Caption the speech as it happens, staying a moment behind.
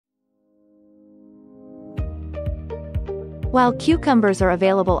While cucumbers are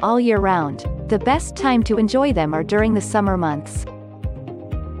available all year round, the best time to enjoy them are during the summer months.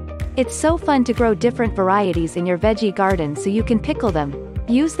 It's so fun to grow different varieties in your veggie garden so you can pickle them,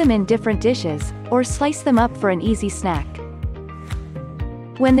 use them in different dishes, or slice them up for an easy snack.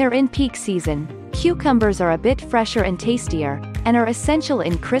 When they're in peak season, cucumbers are a bit fresher and tastier, and are essential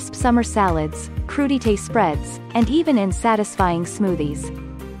in crisp summer salads, crudité spreads, and even in satisfying smoothies.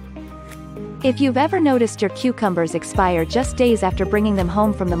 If you've ever noticed your cucumbers expire just days after bringing them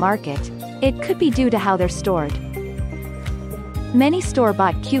home from the market, it could be due to how they're stored. Many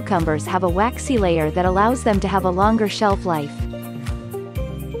store-bought cucumbers have a waxy layer that allows them to have a longer shelf life.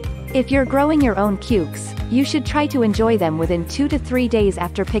 If you're growing your own cukes, you should try to enjoy them within 2 to 3 days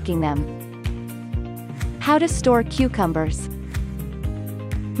after picking them. How to store cucumbers.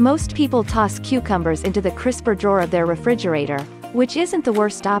 Most people toss cucumbers into the crisper drawer of their refrigerator, which isn't the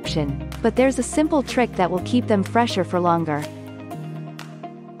worst option, but there's a simple trick that will keep them fresher for longer.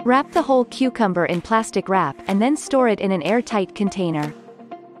 Wrap the whole cucumber in plastic wrap and then store it in an airtight container.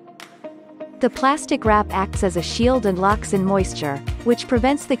 The plastic wrap acts as a shield and locks in moisture, which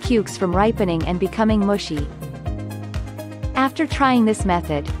prevents the cukes from ripening and becoming mushy. After trying this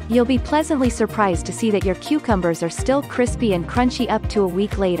method, you'll be pleasantly surprised to see that your cucumbers are still crispy and crunchy up to a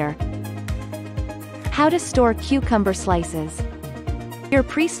week later. How to store cucumber slices. You're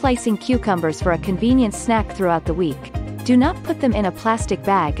pre-slicing cucumbers for a convenient snack throughout the week. Do not put them in a plastic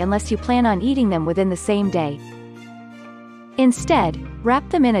bag unless you plan on eating them within the same day. Instead, wrap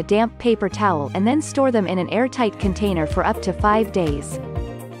them in a damp paper towel and then store them in an airtight container for up to 5 days.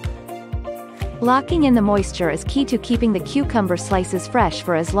 Locking in the moisture is key to keeping the cucumber slices fresh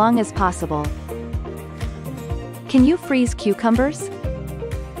for as long as possible. Can you freeze cucumbers?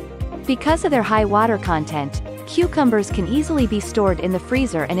 Because of their high water content, cucumbers can easily be stored in the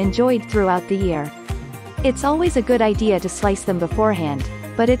freezer and enjoyed throughout the year. It's always a good idea to slice them beforehand,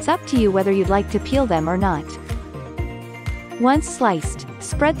 but it's up to you whether you'd like to peel them or not. Once sliced,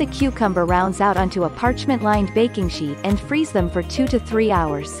 spread the cucumber rounds out onto a parchment-lined baking sheet and freeze them for 2 to 3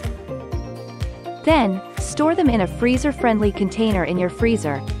 hours. Then, store them in a freezer-friendly container in your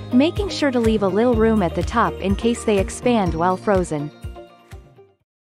freezer, making sure to leave a little room at the top in case they expand while frozen.